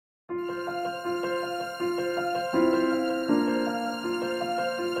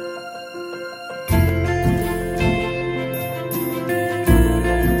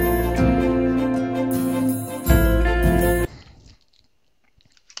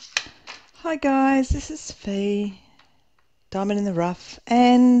Hi guys, this is Fee, Diamond in the Rough,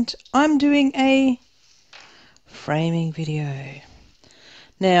 and I'm doing a framing video.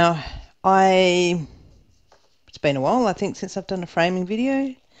 Now, it's been a while, I think, since I've done a framing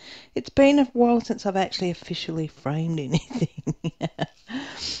video. It's been a while since I've actually officially framed anything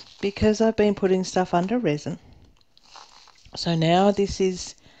because I've been putting stuff under resin. So now this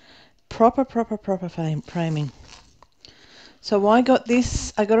is proper framing. So I got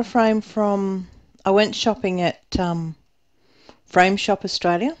this, I got a frame from, I went shopping at Frame Shop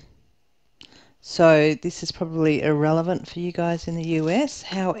Australia. So this is probably irrelevant for you guys in the US.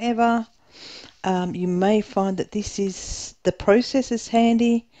 However, you may find that the process is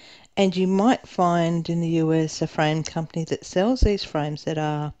handy, and you might find in the US a frame company that sells these frames that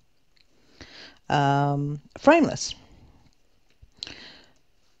are frameless.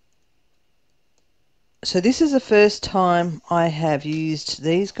 So this is the first time I have used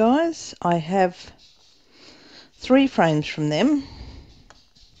these guys. I have 3 frames from them.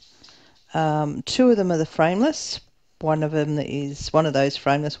 2 of them are the frameless. One of those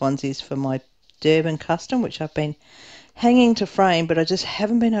frameless ones is for my Durban custom, which I've been hanging to frame, but I just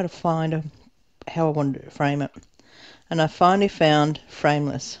haven't been able to find how I wanted to frame it. And I finally found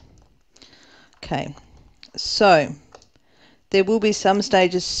frameless. Okay, so there will be some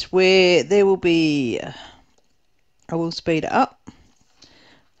stages where I will speed it up,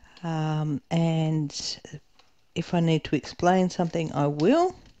 and if I need to explain something, I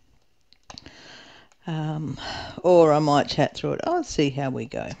will. Or I might chat through it. I'll see how we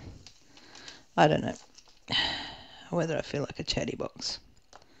go. I don't know whether I feel like a chatty box.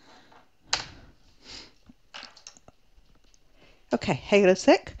 Okay, hang on a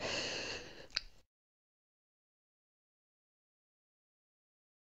sec.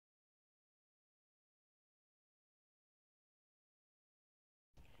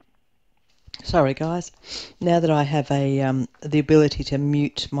 Sorry guys, now that I have the ability to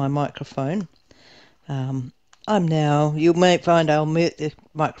mute my microphone, you may find I'll mute the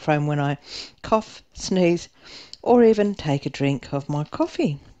microphone when I cough, sneeze, or even take a drink of my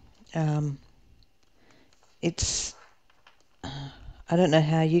coffee. I don't know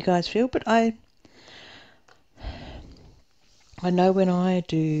how you guys feel, but I know when I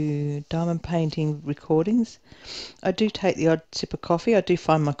do diamond painting recordings, I do take the odd sip of coffee. I do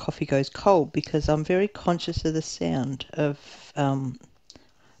find my coffee goes cold because I'm very conscious of the sound of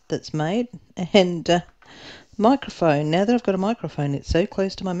that's made. And microphone, now that I've got a microphone, it's so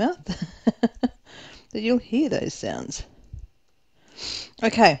close to my mouth that you'll hear those sounds.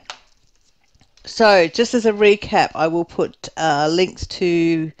 Okay, so just as a recap, I will put links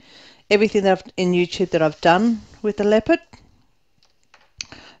to everything in YouTube that I've done with the Leopard.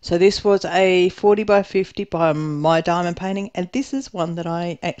 So this was a 40 by 50 by my diamond painting, and this is one that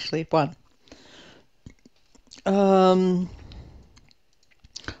I actually won.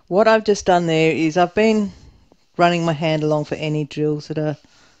 What I've just done there is I've been running my hand along for any drills that are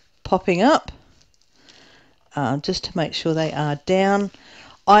popping up, just to make sure they are down.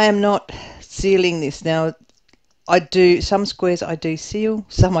 I am not sealing this now. Some squares I do seal,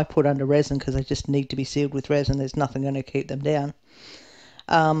 some I put under resin because they just need to be sealed with resin. There's nothing going to keep them down.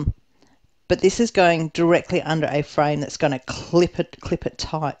 But this is going directly under a frame that's going to clip it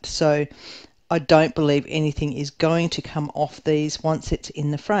tight. So I don't believe anything is going to come off these once it's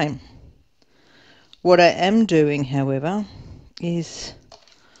in the frame. What I am doing, however, is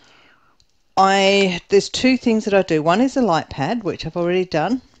there's 2 things that I do. One is the light pad, which I've already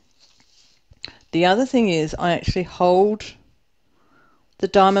done. The other thing is I actually hold the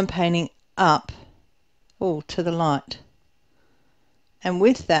diamond painting up to the light. And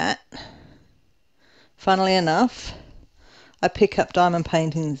with that, funnily enough, I pick up diamond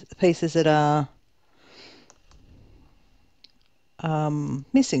painting pieces that are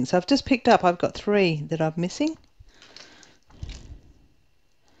missing. So I've just picked up, I've got 3 that I'm missing.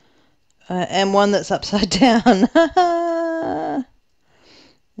 And one that's upside down.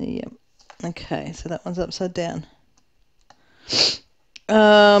 Yep. Okay, so that one's upside down.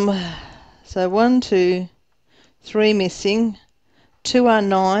 So 1, 2, 3 missing. 2 are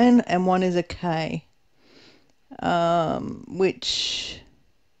 9 and 1 is a K. Which,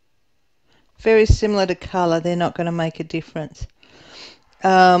 very similar to colour, they're not going to make a difference.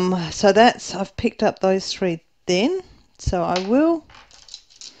 So I've picked up those 3 then. So I will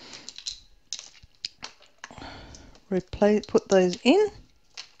put those in.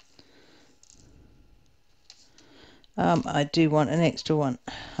 I do want an extra one,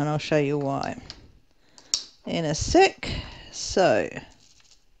 and I'll show you why in a sec. So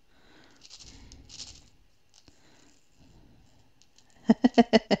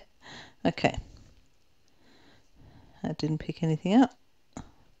Okay. That didn't pick anything up.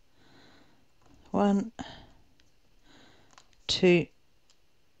 1, 2,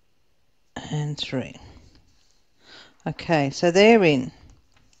 and 3. Okay, so they're in.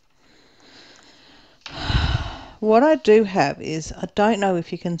 What I do have is, I don't know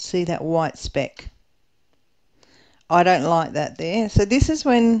if you can see that white speck. I don't like that there. So this is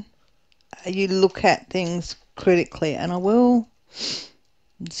when you look at things critically, and I will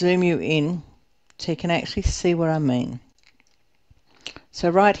zoom you in so you can actually see what I mean. So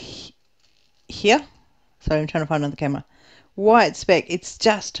right here, sorry, I'm trying to find on the camera, white speck, it's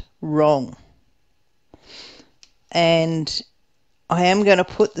just wrong. And I am going to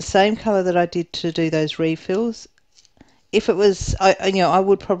put the same colour that I did to do those refills. If it was, I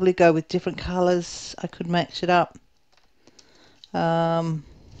would probably go with different colours. I could match it up.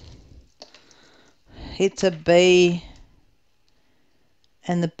 It's a B,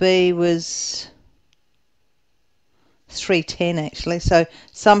 and the B was 310 actually. So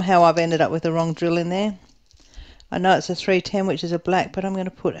somehow I've ended up with the wrong drill in there. I know it's a 310, which is a black, but I'm going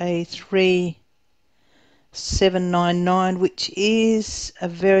to put a 3799, which is a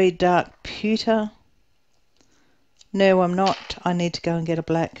very dark pewter. No, I'm not. I need to go and get a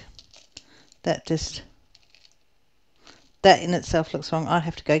black. That in itself looks wrong. I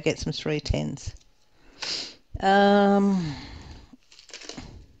have to go get some 310s. Hang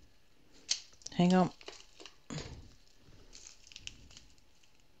on.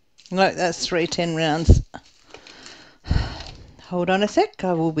 No, that's 310 rounds. Hold on a sec.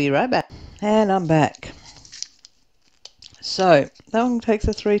 I will be right back. And I'm back. So that one takes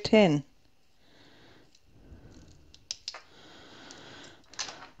a 310.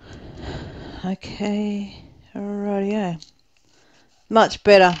 Okay, rightio. Much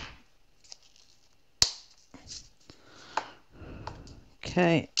better.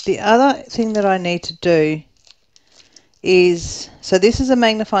 Okay, the other thing that I need to do is, so this is a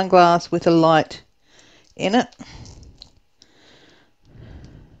magnifying glass with a light in it.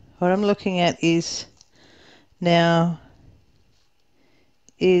 What I'm looking at is now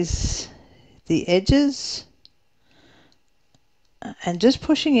is the edges, and just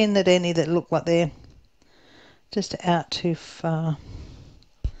pushing in that any that look like they're just out too far.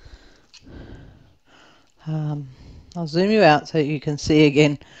 I'll zoom you out so you can see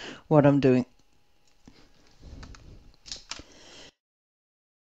again what I'm doing.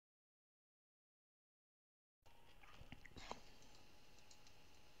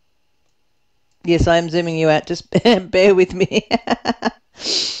 Yes, I am zooming you out. Just bear with me.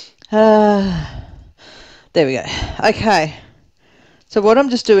 There we go. Okay. So what I'm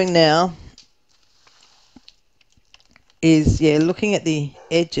just doing now is, looking at the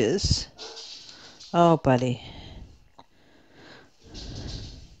edges. Oh, buddy.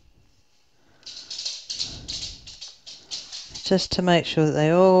 Just to make sure that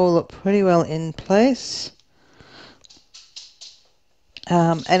they all look pretty well in place.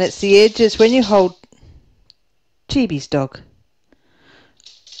 And it's the edges when you hold... Jeebies, dog.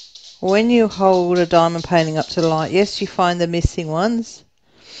 When you hold a diamond painting up to the light, yes, you find the missing ones,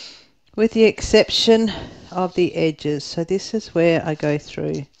 with the exception of the edges. So this is where I go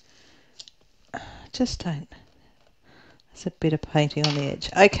through. Just don't. There's a bit of painting on the edge.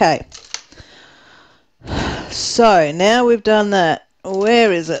 Okay. So now we've done that.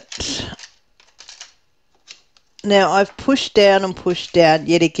 Where is it? Now I've pushed down and pushed down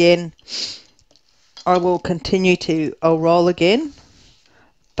yet again. I will continue to, I'll roll again.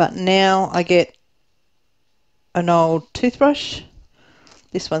 But now I get an old toothbrush.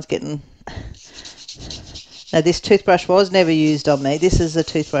 This one's getting... Now this toothbrush was never used on me. This is a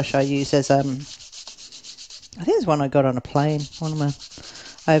toothbrush I use as I think it's one I got on a plane, one of my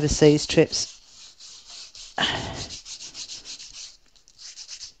overseas trips.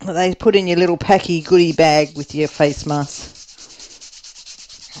 They put in your little packy goodie bag with your face mask.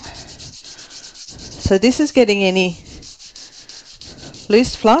 So this is getting any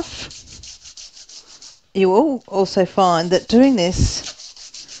loose fluff. You will also find that doing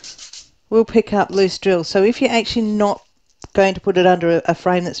this will pick up loose drills. So if you're actually not going to put it under a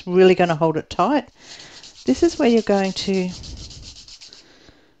frame that's really going to hold it tight, this is where you're going to...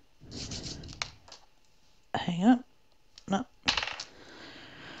 Hang on. No.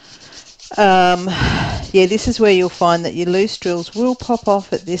 This is where you'll find that your loose drills will pop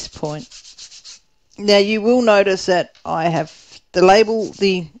off at this point. Now you will notice that I have the label,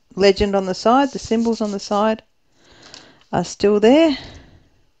 the legend on the side, the symbols on the side are still there.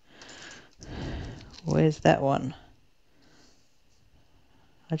 Where's that one?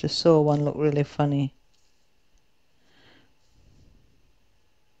 I just saw one look really funny.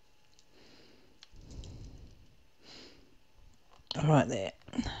 right there.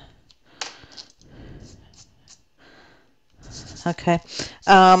 Okay.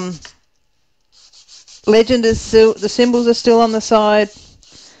 Legend is still, the symbols are still on the side.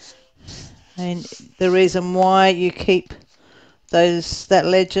 And the reason why you keep that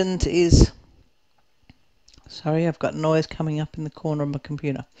legend is, sorry, I've got noise coming up in the corner of my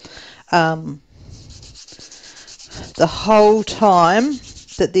computer. The whole time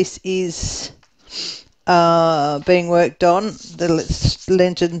that this is being worked on, the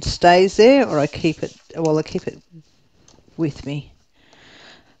legend stays there, or I keep it with me.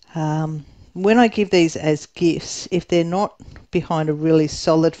 When I give these as gifts, if they're not behind a really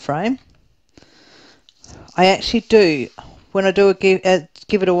solid frame, I actually do, when I do give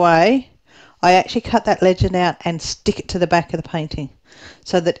it away, I actually cut that legend out and stick it to the back of the painting,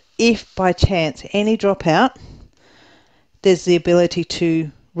 so that if by chance any drop out, there's the ability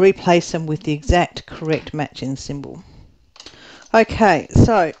to replace them with the exact correct matching symbol. Okay,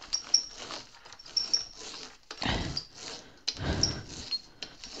 so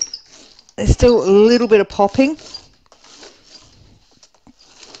there's still a little bit of popping.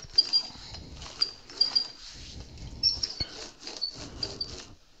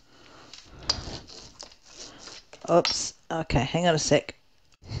 Oops. Okay, hang on a sec.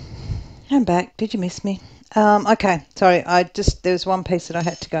 I'm back. Did you miss me? Okay, sorry. There was one piece that I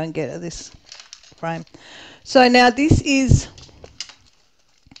had to go and get of this frame. So now this is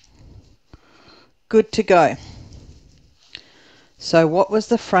good to go. So what was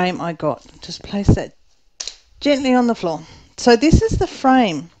the frame I got? Just place that gently on the floor. So this is the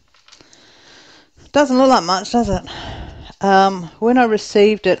frame. Doesn't look like much, does it? When I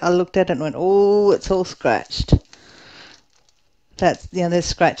received it, I looked at it and went, oh, it's all scratched. There's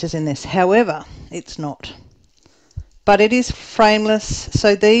scratches in this. However, it's not. But it is frameless.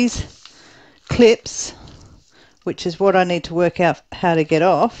 So these clips, which is what I need to work out how to get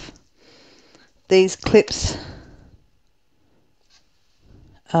off, these clips,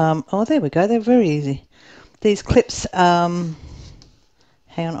 oh, there we go. They're very easy. These clips, hang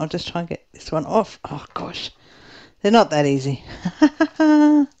on, I'll just try and get this one off. Oh, gosh. They're not that easy.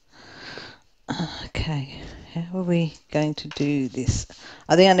 Okay, how are we going to do this?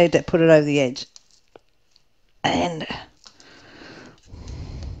 I think I need to put it over the edge. And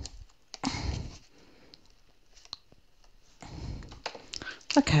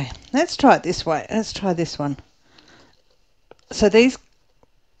okay, let's try it this way. Let's try this one. So these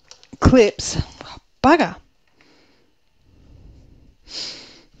clips, oh, bugger.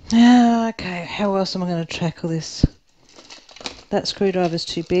 Okay, how else am I going to tackle this? That screwdriver's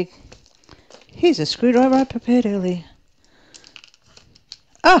too big. Here's a screwdriver I prepared earlier.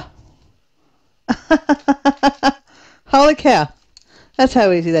 Ah! Holy cow. That's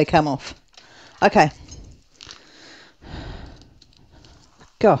how easy they come off. Okay.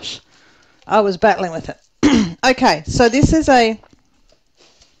 Gosh. I was battling with it. Okay, so this is a...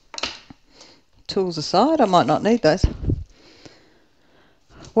 Tools aside, I might not need those.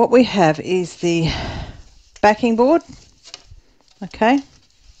 What we have is the backing board. Okay.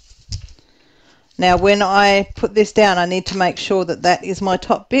 Now when I put this down, I need to make sure that that is my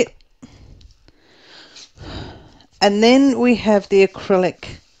top bit. And then we have the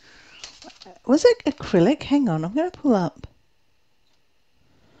acrylic. Was it acrylic? Hang on, I'm going to pull up.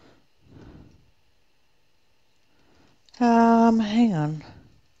 Hang on.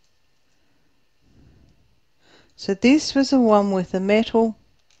 So this was the one with the metal.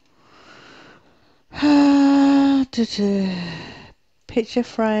 Picture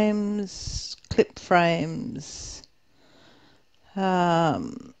frames, clip frames.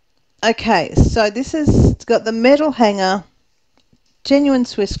 Okay, so this is, it's got the metal hanger, genuine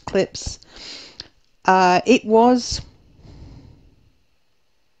Swiss clips. It was,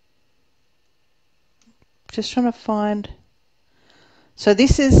 just trying to find, so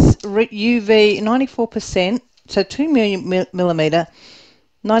this is UV 94%, so 2 millimeter,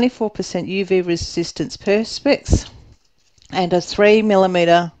 94% UV resistance perspex, and a 3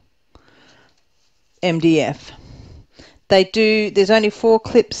 millimeter MDF. They do, there's only 4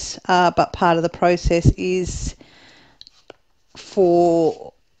 clips, but part of the process is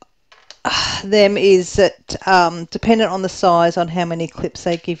for them is that dependent on the size, on how many clips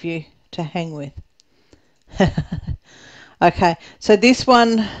they give you to hang with. Okay, so this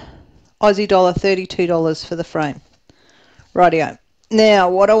one, Aussie dollar, $32 for the frame. Rightio. Now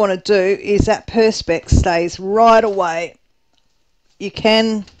what I want to do is that perspex stays right away. You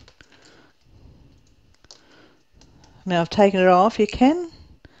can, now I've taken it off, you can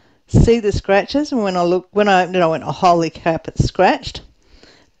see the scratches, and when I opened it I went, oh holy crap, it's scratched.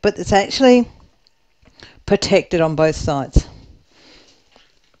 But it's actually protected on both sides.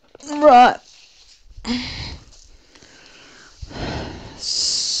 Right.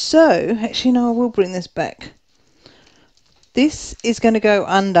 So, actually no, I will bring this back. This is going to go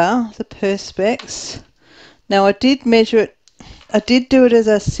under the perspex. Now I did measure it. I did do it as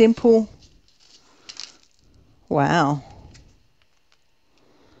a simple. Wow.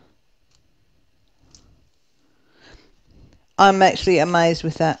 I'm actually amazed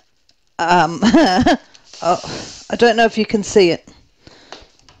with that. Oh, I don't know if you can see it.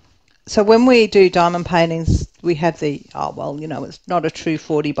 So when we do diamond paintings, we have the, oh well, you know, it's not a true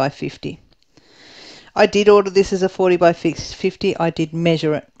 40 by 50. I did order this as a 40 by 50. I did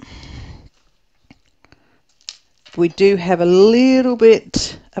measure it. We do have a little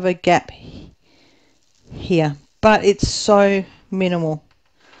bit of a gap here, but it's so minimal.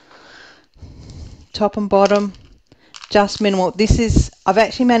 Top and bottom, just minimal. This is, I've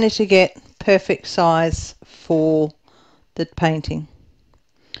actually managed to get perfect size for the painting.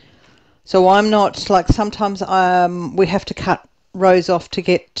 So I'm not like sometimes we have to cut rows off to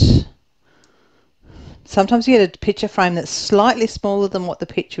get, sometimes you get a picture frame that's slightly smaller than what the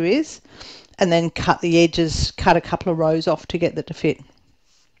picture is, and then cut the edges, cut a couple of rows off to get that to fit.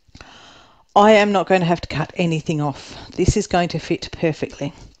 I am not going to have to cut anything off. This is going to fit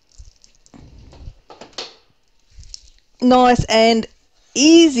perfectly. Nice and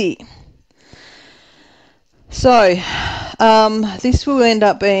easy. So this will end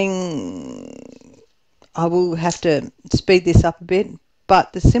up being, I will have to speed this up a bit,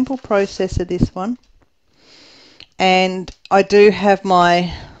 but the simple process of this one, and I do have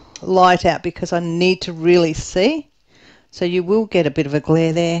my light out because I need to really see, so you will get a bit of a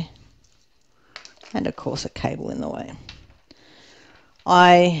glare there, and of course a cable in the way.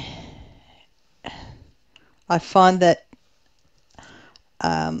 I find that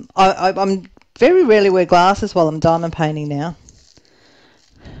I'm very rarely wear glasses while I'm diamond painting now,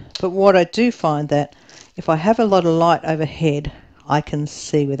 but what I do find that if I have a lot of light overhead, I can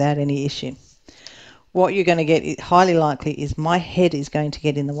see without any issue. What you're going to get, highly likely, is my head is going to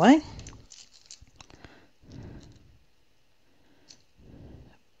get in the way.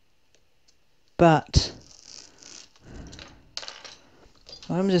 But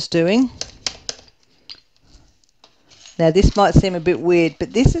what I'm just doing, now this might seem a bit weird,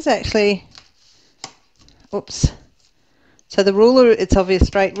 but this is actually, oops, so the ruler, it's obviously a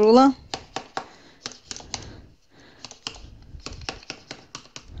straight ruler.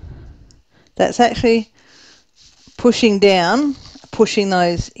 That's actually pushing down, pushing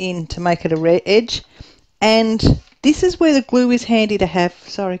those in to make it a red edge. And this is where the glue is handy to have.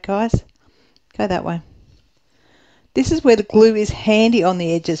 Sorry guys, go that way. This is where the glue is handy on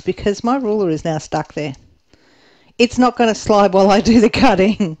the edges because my ruler is now stuck there. It's not going to slide while I do the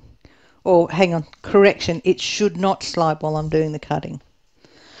cutting. Or hang on, correction, it should not slide while I'm doing the cutting.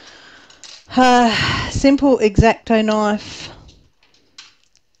 Simple X-Acto knife.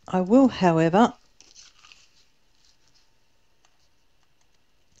 I will, however,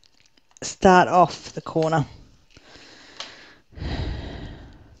 start off the corner.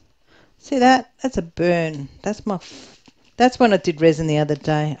 See that? That's a burn. That's when I did resin the other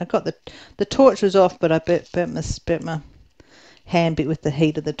day. I got the torch was off, but I burnt my hand bit with the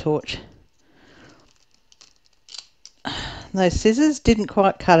heat of the torch. Those scissors didn't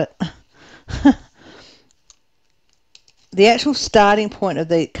quite cut it. The actual starting point of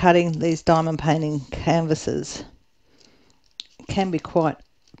cutting these diamond painting canvases can be quite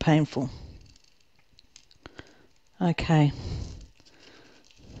painful. Okay.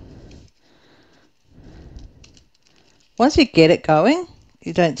 Once you get it going,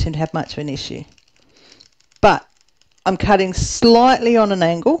 you don't seem to have much of an issue. But I'm cutting slightly on an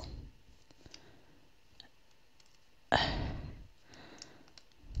angle.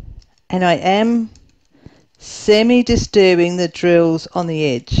 And I am semi-disturbing the drills on the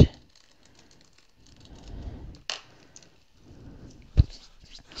edge.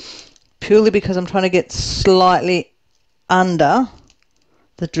 Purely because I'm trying to get slightly under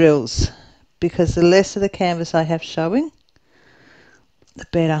the drills. Because the less of the canvas I have showing, the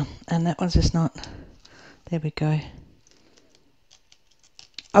better. And that one's just not, there we go.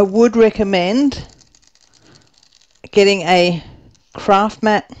 I would recommend getting a craft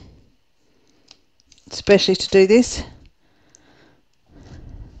mat, especially to do this.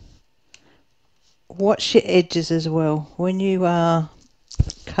 Watch your edges as well. When you are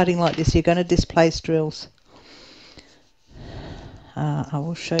cutting like this, you're going to displace drills. I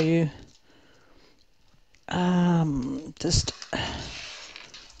will show you. Just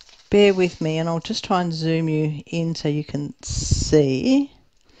bear with me and I'll just try and zoom you in so you can see.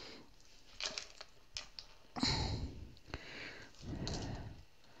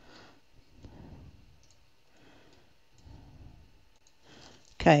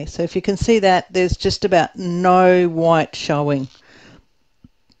 Okay, so if you can see that, there's just about no white showing.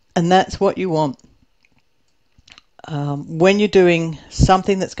 And that's what you want. When you're doing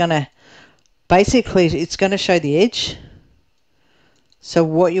something that's going to, basically it's going to show the edge. So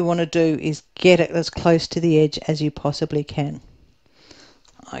what you want to do is get it as close to the edge as you possibly can.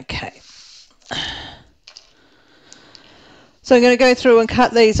 Okay. So I'm going to go through and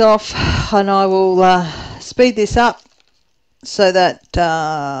cut these off, and I will speed this up so that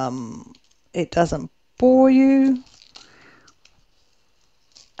it doesn't bore you.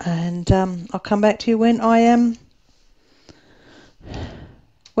 And I'll come back to you when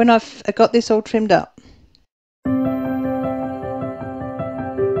I've got this all trimmed up.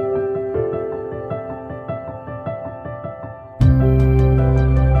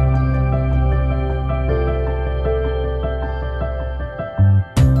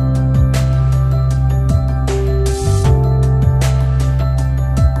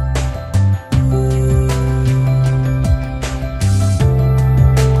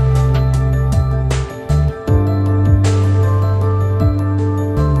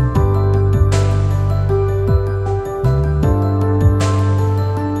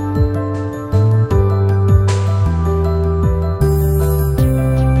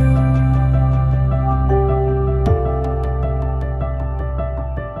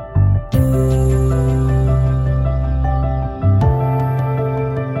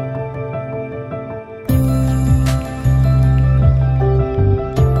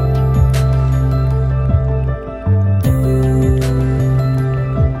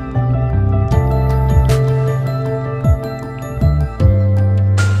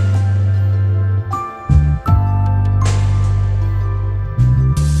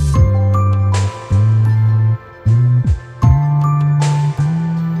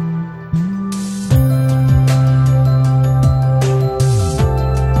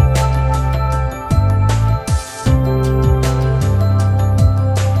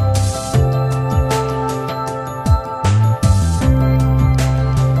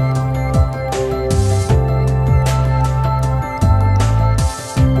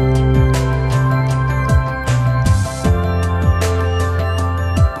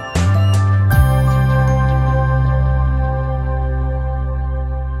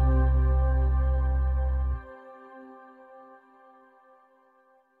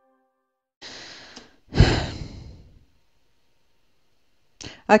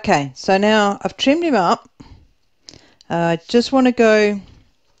 Okay, so now I've trimmed him up. I just want to go,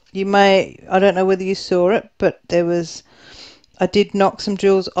 I don't know whether you saw it, but I did knock some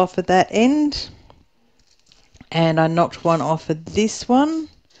jewels off of that end, and I knocked one off of this one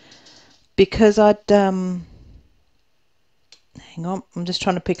because hang on, I'm just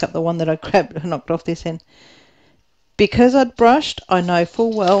trying to pick up the one that I knocked off this end. Because I'd brushed, I know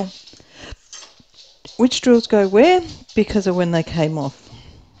full well which jewels go where because of when they came off.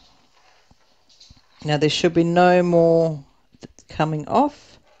 Now there should be no more coming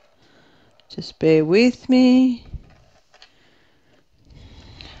off. Just bear with me.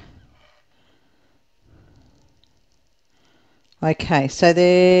 Okay, so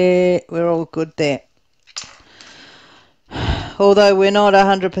we're all good there. Although we're not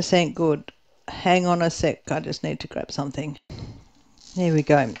 100% good. Hang on a sec, I just need to grab something. There we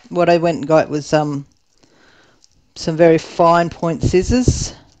go. What I went and got was some very fine point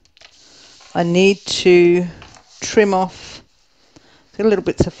scissors. I need to trim off little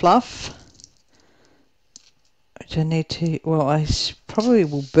bits of fluff, which I need to, well, I probably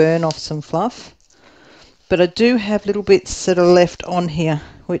will burn off some fluff, but I do have little bits that are left on here,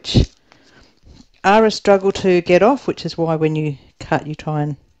 which are a struggle to get off, which is why when you cut, you try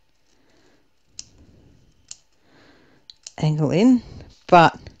and angle in.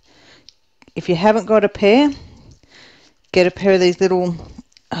 But if you haven't got a pair, get a pair of these little,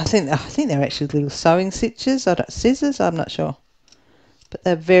 I think they're actually little sewing scissors. I'm not sure, but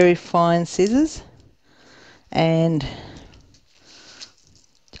they're very fine scissors, and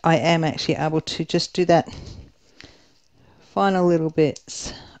I am actually able to just do that final little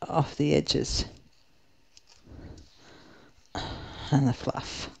bits off the edges and the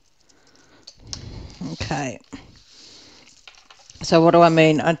fluff. Okay, so what do I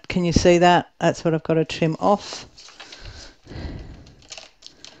mean? Can you see that? That's what I've got to trim off.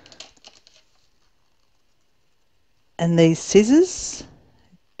 And these scissors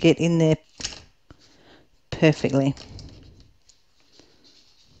get in there perfectly.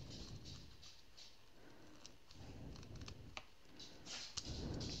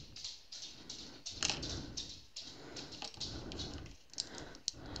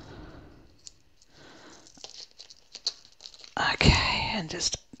 Okay, and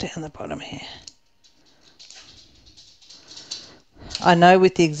just down the bottom here. I know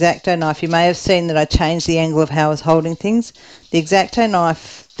with the X-Acto knife, you may have seen that I changed the angle of how I was holding things. The X-Acto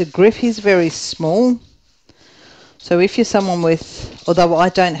knife, the grip is very small. So if you're someone with, although I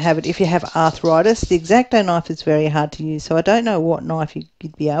don't have it, if you have arthritis, the X-Acto knife is very hard to use. So I don't know what knife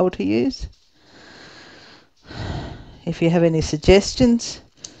you'd be able to use. If you have any suggestions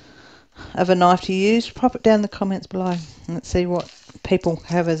of a knife to use, pop it down in the comments below. And let's see what people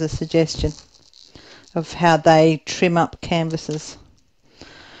have as a suggestion of how they trim up canvases.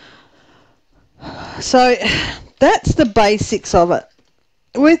 So that's the basics of it,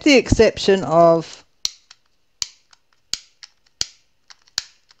 with the exception of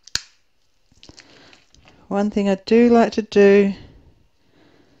one thing I do like to do.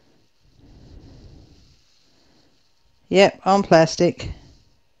 Yep, on plastic.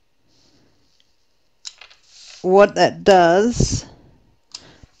 What that does,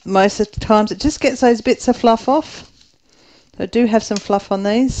 most of the times, it just gets those bits of fluff off. So I do have some fluff on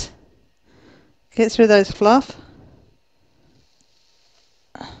these. Get through those fluff.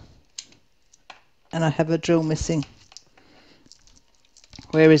 And I have a drill missing.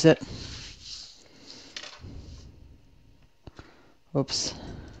 Where is it? Oops.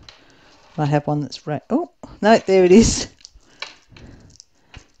 I have one that's right. Oh, no, there it is.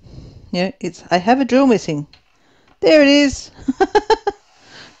 Yeah, I have a drill missing. There it is.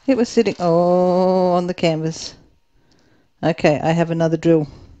 It was sitting on the canvas. Okay, I have another drill.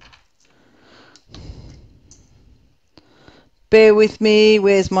 Bear with me.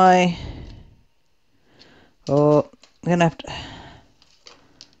 Where's my... Oh, I'm going to have to...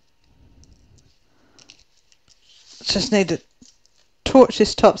 Just need to torch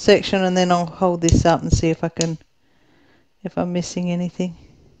this top section and then I'll hold this up and see if I'm missing anything.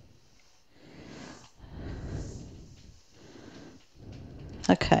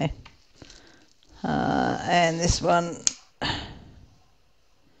 Okay. And this one...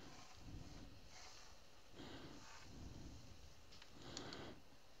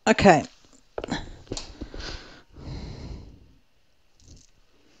 Okay.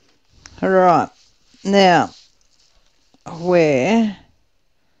 Alright. Now, where...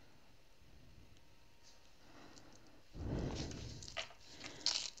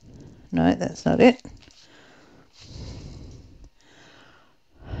 No, that's not it.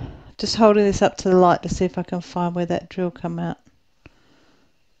 Just holding this up to the light to see if I can find where that drill come out.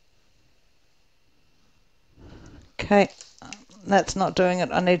 Okay, that's not doing it.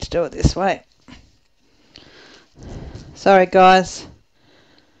 I need to do it this way. Sorry guys.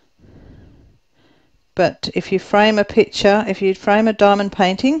 But if you frame a picture, if you frame a diamond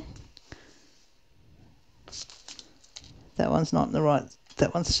painting, that one's not in the right,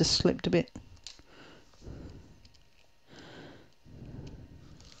 that one's just slipped a bit.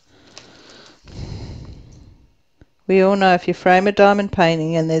 We all know if you frame a diamond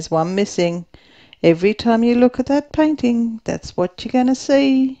painting and there's one missing, every time you look at that painting, that's what you're going to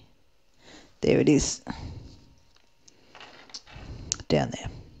see. There it is. Down there.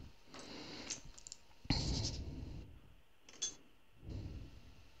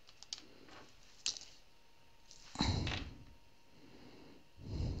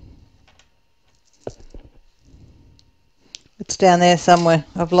 It's down there somewhere.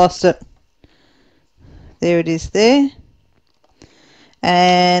 I've lost it. There it is there.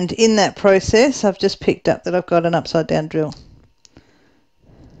 And in that process, I've just picked up that I've got an upside down drill.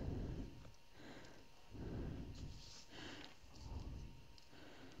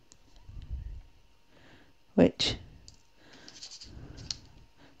 Which,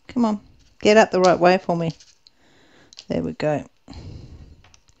 come on, get up the right way for me. There we go.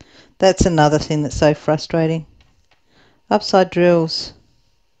 That's another thing that's so frustrating. Upside drills.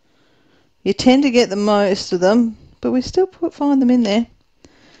 You tend to get the most of them, but we still find them in there.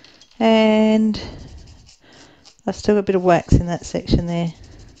 And I've still got a bit of wax in that section there.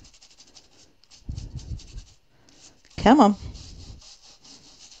 Come on.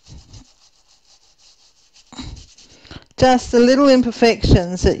 Just the little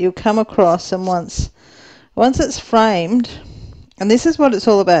imperfections that you'll come across, and once it's framed, and this is what it's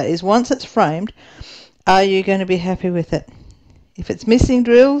all about, is once it's framed, are you going to be happy with it? If it's missing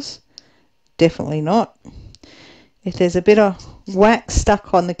drills, definitely not. If there's a bit of wax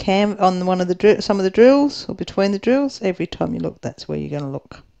stuck on the on one of the some of the drills or between the drills, every time you look, that's where you're going to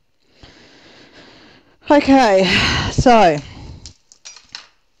look. Okay, so,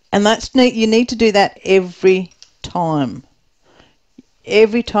 and that's neat. You need to do that every time.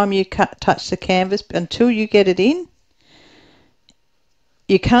 Every time you touch the canvas until you get it in.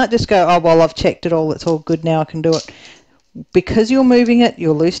 You can't just go, oh well, I've checked it all, it's all good now, I can do it. Because you're moving it,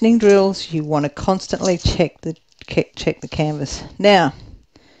 you're loosening drills, you want to constantly check the canvas. Now,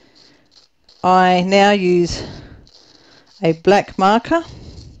 I now use a black marker.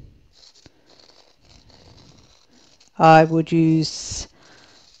 I would use,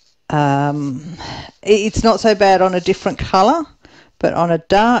 it's not so bad on a different colour, but on a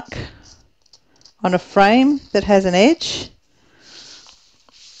dark, on a frame that has an edge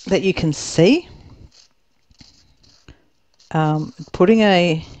that you can see.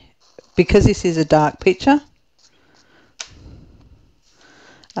 Because this is a dark picture,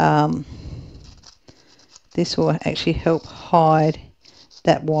 this will actually help hide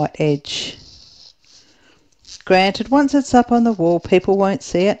that white edge. Granted, once it's up on the wall, people won't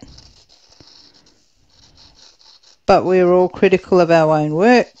see it, but we're all critical of our own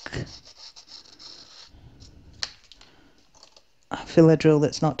work. I feel a drill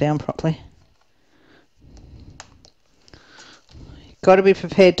that's not down properly. Got to be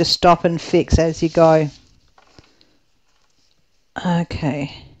prepared to stop and fix as you go.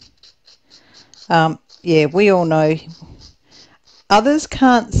 Okay. Yeah, we all know others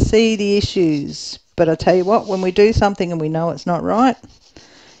can't see the issues, but I tell you what, when we do something and we know it's not right,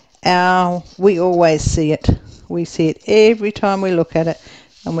 we always see it. We see it every time we look at it,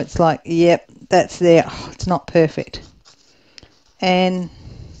 and it's like, yep, that's there. Oh, it's not perfect. And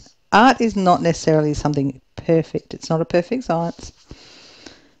art is not necessarily something perfect. It's not a perfect science.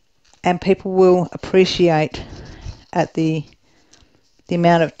 And people will appreciate at the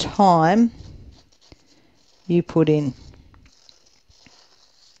amount of time you put in.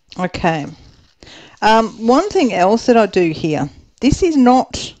 Okay. One thing else that I do here, this is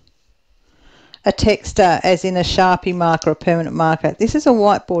not a texter as in a Sharpie marker, a permanent marker. This is a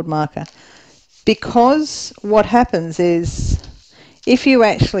whiteboard marker, because what happens is if you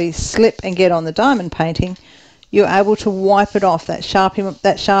actually slip and get on the diamond painting, you're able to wipe it off. That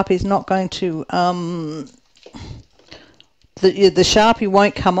Sharpie is not going to, the Sharpie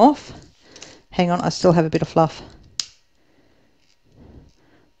won't come off. Hang on, I still have a bit of fluff.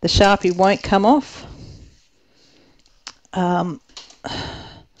 The Sharpie won't come off.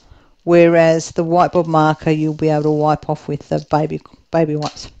 Whereas the whiteboard marker you'll be able to wipe off with the baby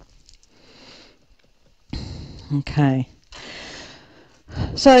wipes. Okay.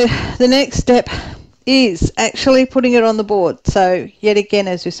 So the next step is actually putting it on the board. So yet again,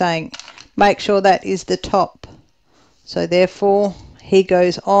 as we're saying, make sure that is the top. So therefore he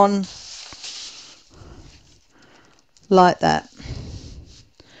goes on like that.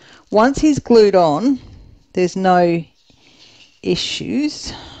 Once he's glued on, there's no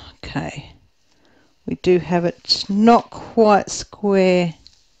issues. Okay, we do have it not quite square,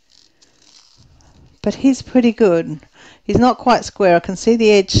 but he's pretty good. He's not quite square. I can see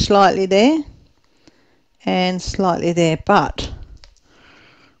the edge slightly there and slightly there, but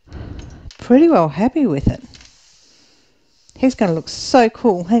pretty well happy with it. He's going to look so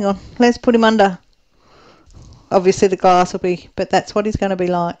cool. Hang on, let's put him under. Obviously the glass will be, but that's what he's going to be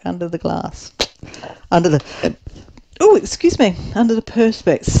like under the glass. Under the, oh, excuse me, under the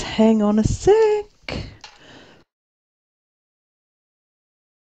perspex. Hang on a sec.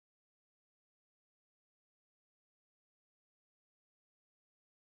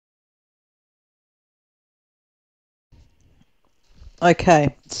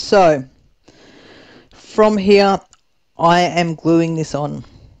 Okay, so from here I am gluing this on.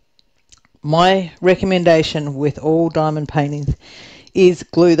 My recommendation with all diamond paintings is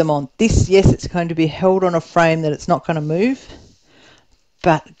glue them on. This, yes, it's going to be held on a frame that it's not going to move,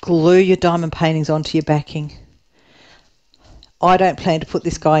 but glue your diamond paintings onto your backing. I don't plan to put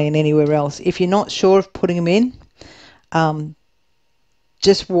this guy in anywhere else. If you're not sure of putting him in,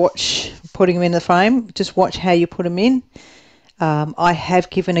 just watch putting him in the frame. Just watch how you put him in. I have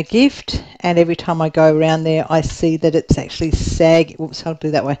given a gift, and every time I go around there I see that it's actually sagging. Oops, I'll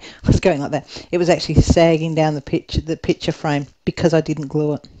do that way. I was going like that. It was actually sagging down the picture frame because I didn't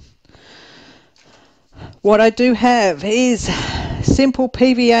glue it. What I do have is simple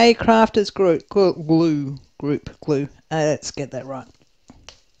PVA crafters glue. Let's get that right.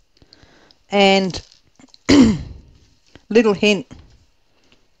 And little hint,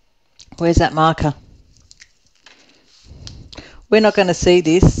 where's that marker? We're not going to see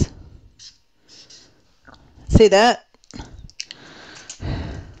this. See that?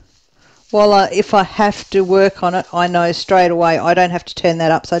 Well, if I have to work on it, I know straight away I don't have to turn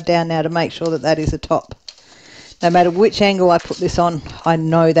that upside down now to make sure that that is the top. No matter which angle I put this on, I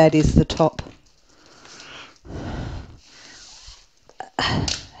know that is the top.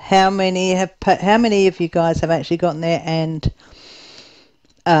 How many of you guys have actually gotten there and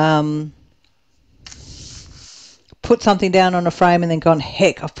put something down on a frame and then gone,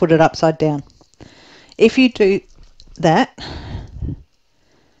 heck, I've put it upside down. If you do that,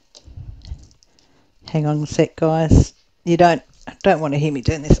 hang on a sec, guys. You don't want to hear me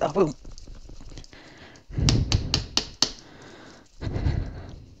doing this. I will.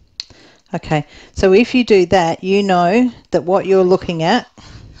 Okay, so if you do that, you know that what you're looking at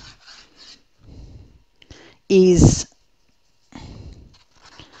is,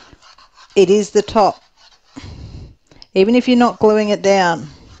 it is the top. Even if you're not gluing it down.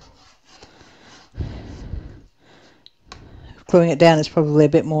 Gluing it down is probably a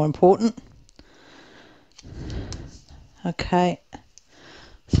bit more important. Okay,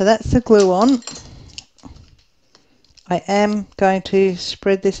 so that's the glue on. I am going to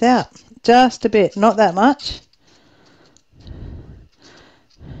spread this out just a bit, not that much.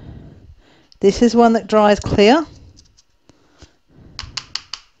 This is one that dries clear,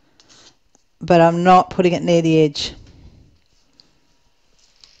 but I'm not putting it near the edge.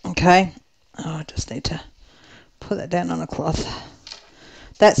 Okay, oh, I just need to put that down on a cloth.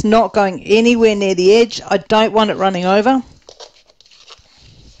 That's not going anywhere near the edge. I don't want it running over.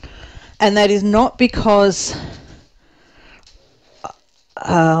 And that is not because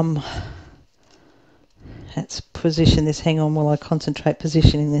let's position this. Hang on while I concentrate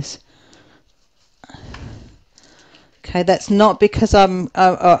positioning this. Okay, that's not because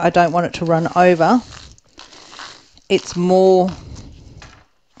I don't want it to run over. It's more,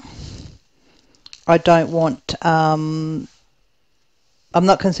 I don't want, I'm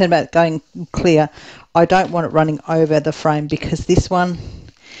not concerned about it going clear. I don't want it running over the frame because this one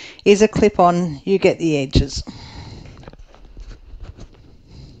is a clip-on. You get the edges.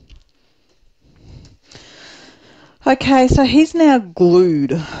 Okay, so he's now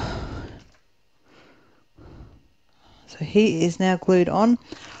glued. So he is now glued on.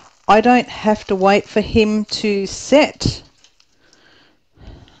 I don't have to wait for him to set.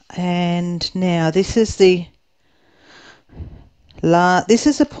 And now this is the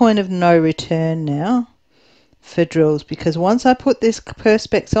point of no return now for drills, because once I put this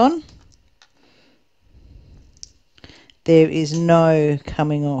perspex on, there is no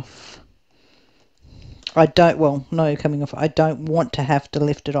coming off. I don't want to have to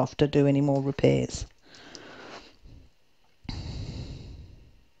lift it off to do any more repairs.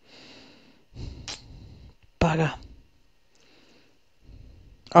 Bugger.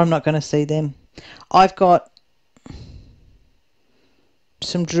 I'm not going to see them. I've got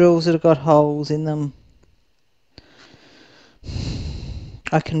some drills that have got holes in them.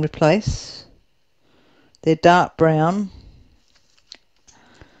 I can replace. They're dark brown.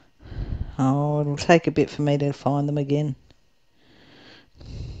 Oh, it'll take a bit for me to find them again.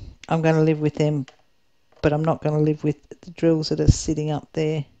 I'm going to live with them, but I'm not going to live with the drills that are sitting up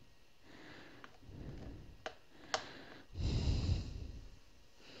there.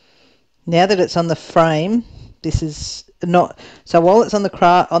 Now that it's on the frame, this is not, so while it's on the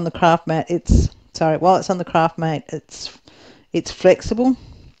craft mat, while it's on the craft mat, it's flexible.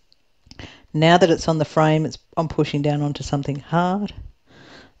 Now that it's on the frame, I'm pushing down onto something hard.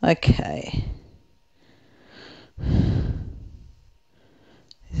 Okay. Is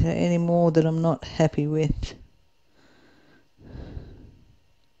there any more that I'm not happy with?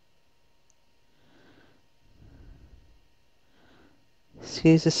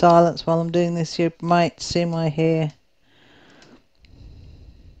 Excuse the silence while I'm doing this. You might see my hair.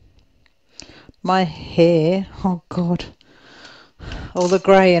 My hair, oh God, all the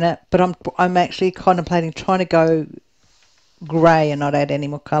grey in it. But I'm actually contemplating trying to go grey and not add any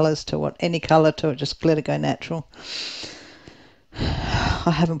more colours to it. Any colour to it, just let it go natural.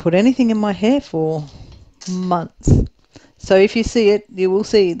 I haven't put anything in my hair for months. So if you see it, you will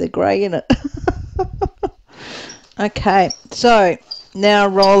see the grey in it. Okay, so now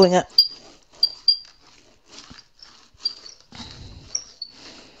rolling it.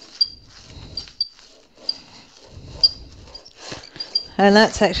 And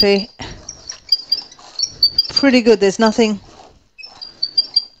that's actually pretty good. There's nothing,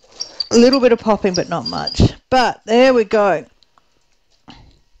 a little bit of popping, but not much. But there we go.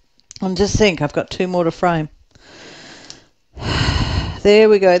 I just think I've got 2 more to frame. There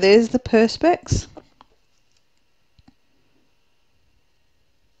we go. There's the perspex.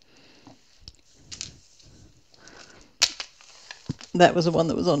 That was the one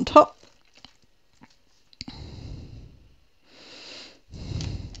that was on top.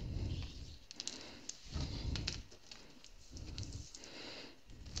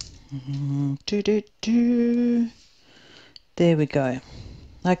 There we go.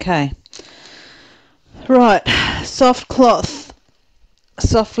 Okay. Right. Soft cloth.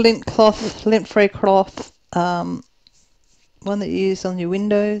 Soft lint cloth. Lint-free cloth. one that you use on your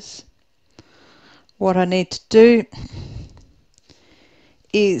windows. What I need to do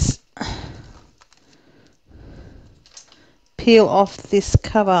is peel off this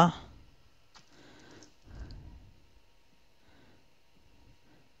cover.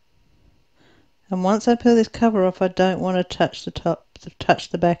 And once I peel this cover off, I don't want to touch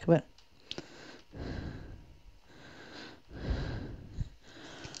the back of it.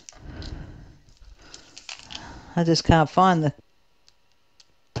 I just can't find the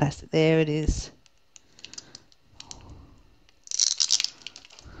plastic. There it is.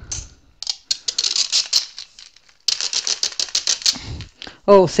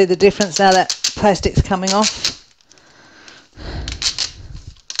 Oh, see the difference now that plastic's coming off?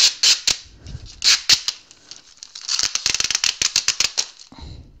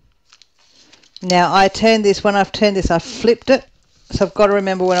 Now I turned this, when I've turned this I flipped it, so I've got to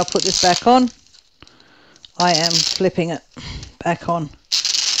remember when I put this back on, I am flipping it back on.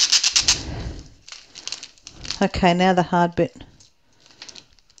 Okay, now the hard bit.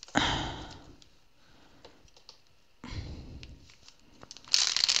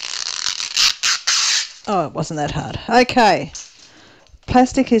 Oh, it wasn't that hard. Okay,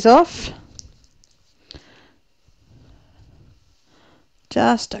 plastic is off.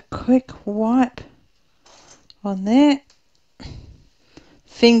 Just a quick wipe on there.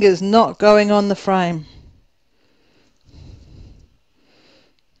 Fingers not going on the frame.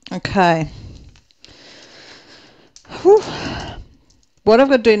 Okay. Whew. What I've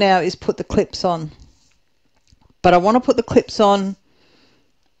got to do now is put the clips on. But I want to put the clips on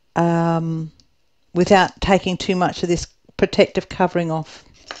without taking too much of this protective covering off.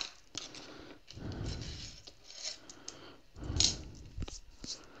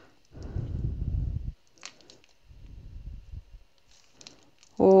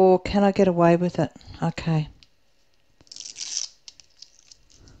 Or can I get away with it? Okay.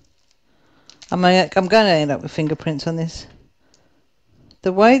 I'm going to end up with fingerprints on this.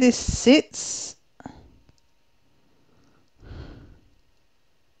 The way this sits,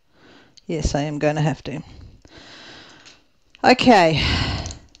 yes, I am going to have to. Okay.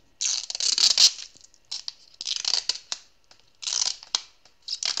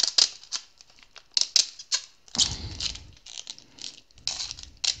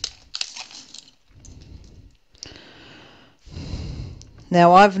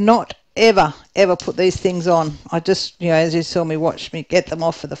 Now I've not ever put these things on. I just, as you saw me watch me get them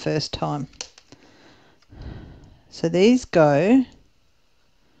off for the first time. So these go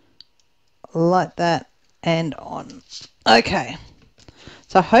like that and on. Okay.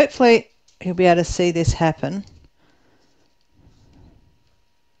 So hopefully you'll be able to see this happen.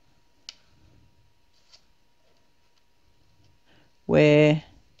 Where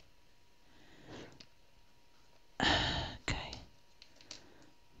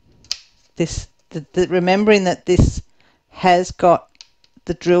this, remembering that this has got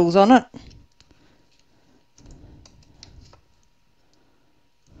the drills on it.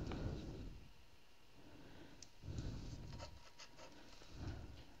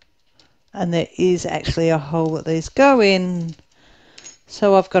 And there is actually a hole that these go in.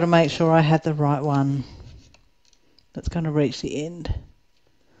 So I've got to make sure I have the right one that's going to reach the end.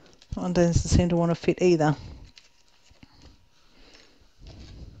 That one doesn't seem to want to fit either.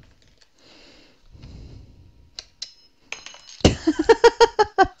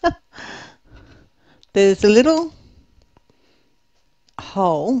 There's a little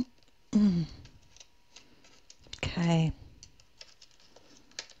hole. Okay.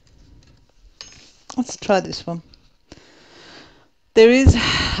 Let's try this one. There is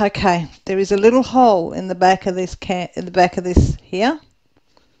a little hole in the back of this here.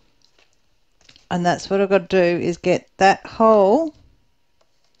 And that's what I've got to do, is get that hole,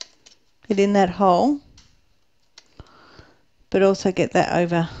 get in that hole, but also get that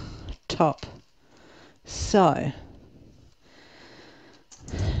over top. So,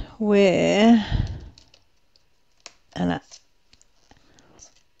 where, and I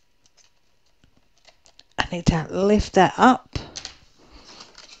need to lift that up.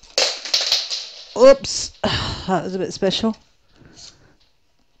 Oops, that was a bit special.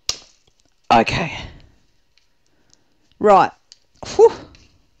 Okay. Right. Whew.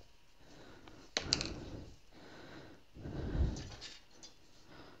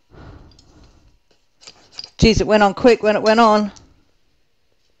 Geez, it went on quick when it went on.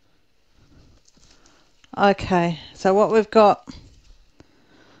 Okay, so what we've got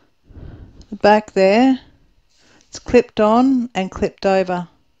back there, it's clipped on and clipped over.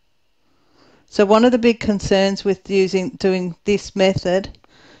 So one of the big concerns with doing this method,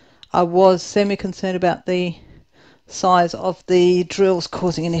 I was semi-concerned about the size of the drills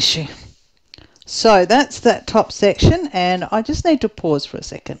causing an issue. So that's that top section, and I just need to pause for a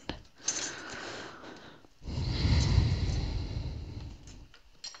second.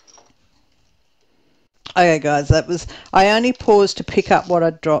 Okay guys, I only paused to pick up what I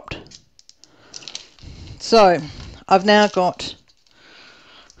dropped. So I've now got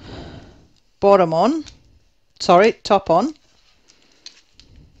top on,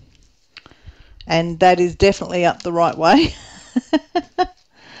 and that is definitely up the right way.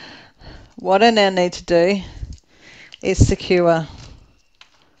 What I now need to do is secure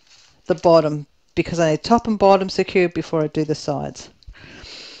the bottom, because I need top and bottom secured before I do the sides.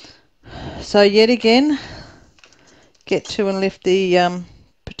 So yet again, get to and lift the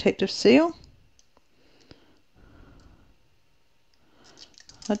protective seal.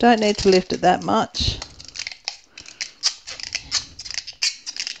 I don't need to lift it that much.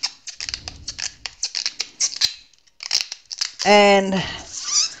 And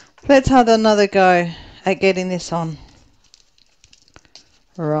let's have another go at getting this on.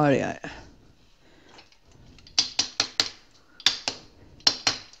 Rightio.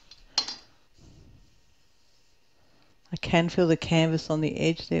 I can feel the canvas on the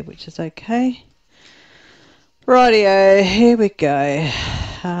edge there, which is okay. Rightio, here we go.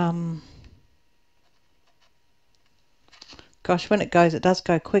 Gosh, when it goes, it does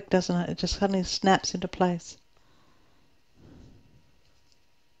go quick, doesn't it? It just suddenly snaps into place.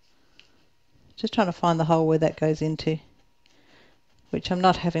 Just trying to find the hole where that goes into, which I'm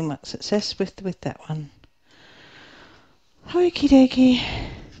not having much success with that one. Okie dokie.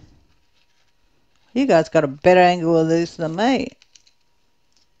 You guys got a better angle of this than me.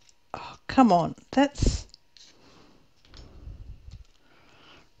 Oh, come on. That's...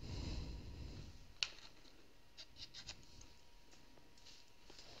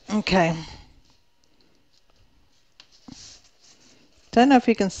 Okay. Don't know if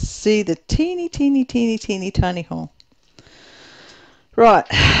you can see the teeny tiny hole.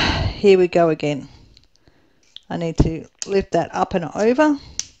 Right, here we go again. I need to lift that up and over,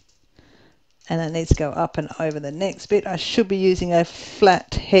 and it needs to go up and over the next bit. I should be using a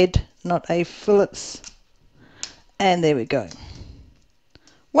flat head, not a Phillips. And there we go.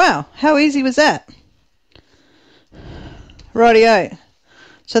 Wow, how easy was that? Rightio.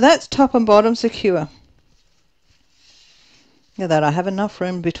 So that's top and bottom secure. Look at that, I have enough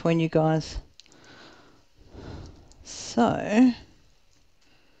room between you guys. So,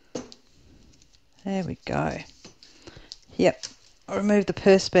 there we go. Yep, I'll remove the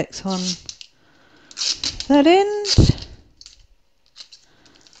perspex on that end.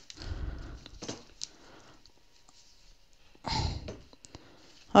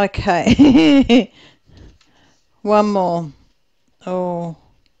 Okay. One more. Oh.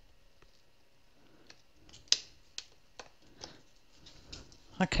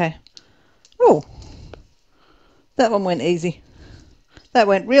 Okay. Oh. That one went easy. That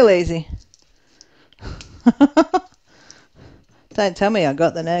went real easy. Don't tell me I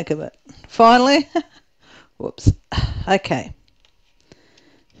got the knack of it. Finally. Whoops. Okay.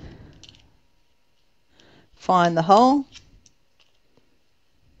 Find the hole.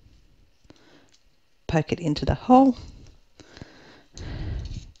 Poke it into the hole.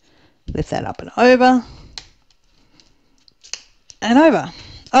 Lift that up and over. And over.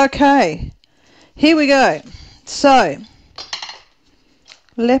 Okay. Here we go. So,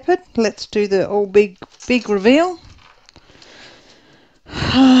 Leopard, let's do the all big reveal.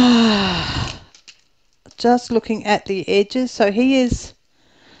 Just looking at the edges, so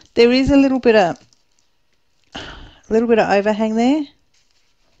there is a little bit of overhang there.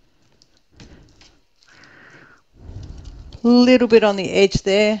 Little bit on the edge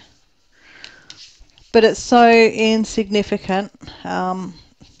there, but it's so insignificant.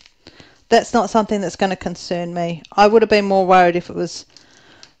 That's not something that's going to concern me. I would have been more worried if it was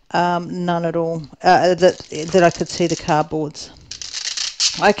none at all, that I could see the cardboards.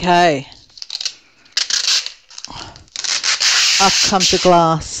 Okay. Up comes the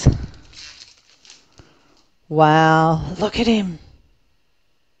glass. Wow, look at him.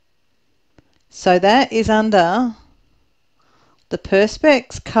 So that is under the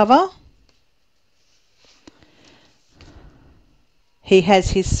perspex cover. He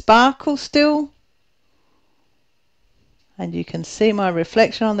has his sparkle still, and you can see my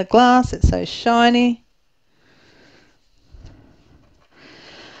reflection on the glass. It's so shiny.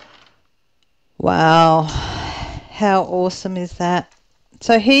 Wow, how awesome is that?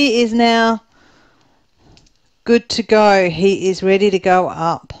 So he is now good to go. He is ready to go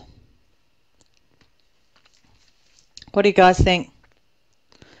up. What do you guys think?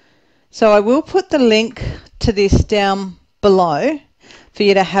 So I will put the link to this down below for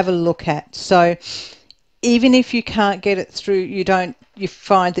you to have a look at. So even if you can't get it through, you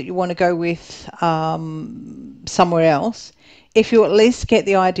find that you want to go with somewhere else, if you at least get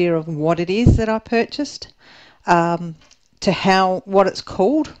the idea of what it is that I purchased, what it's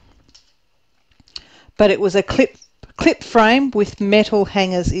called. But it was a clip frame with metal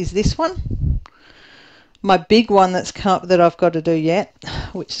hangers is this one. My big one that I've got to do yet,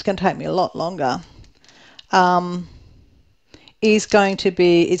 which is going to take me a lot longer, is going to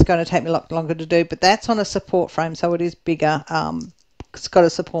take me a lot longer to do, but that's on a support frame, so it is bigger. It's got to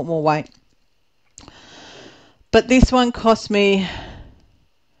support more weight. But this one cost me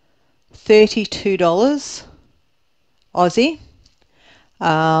 $32 Aussie.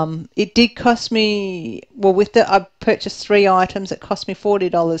 It did cost me, well, I purchased 3 items. It cost me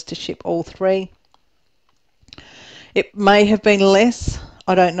 $40 to ship all 3. It may have been less.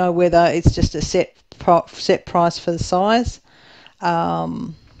 I don't know whether it's just a set price for the size. I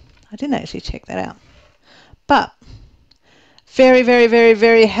didn't actually check that out. But very, very, very,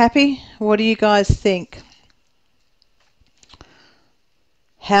 very happy. What do you guys think?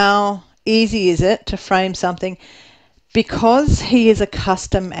 How easy is it to frame something? Because he is a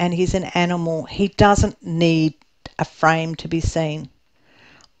custom and he's an animal, he doesn't need a frame to be seen.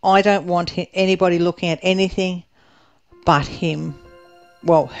 I don't want anybody looking at anything but him,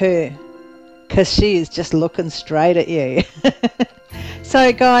 well, her, because she is just looking straight at you.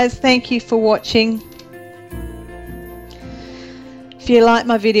 So guys, thank you for watching. If you like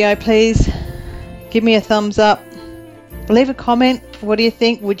my video, please give me a thumbs up. Leave a comment. What do you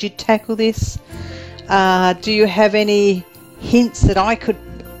think? Would you tackle this? Do you have any hints that I could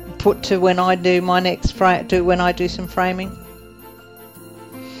put to when I do my next when I do some framing?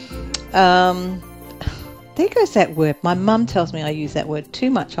 There goes that word. My mum tells me I use that word too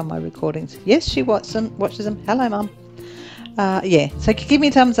much on my recordings. Yes, she watches them. Hello, Mum. Yeah, so give me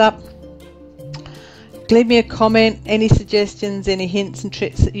a thumbs up. Leave me a comment. Any suggestions, any hints and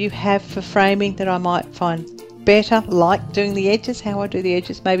tricks that you have for framing that I might find better, like doing the edges, how I do the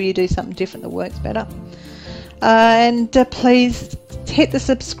edges. Maybe you do something different that works better. And please hit the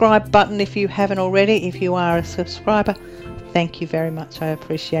subscribe button if you haven't already. If you are a subscriber, thank you very much. I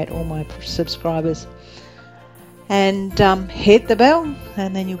appreciate all my subscribers. And hit the bell,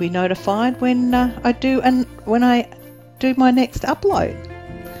 and then you'll be notified when I do my next upload.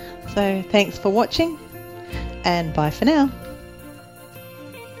 So thanks for watching, and bye for now.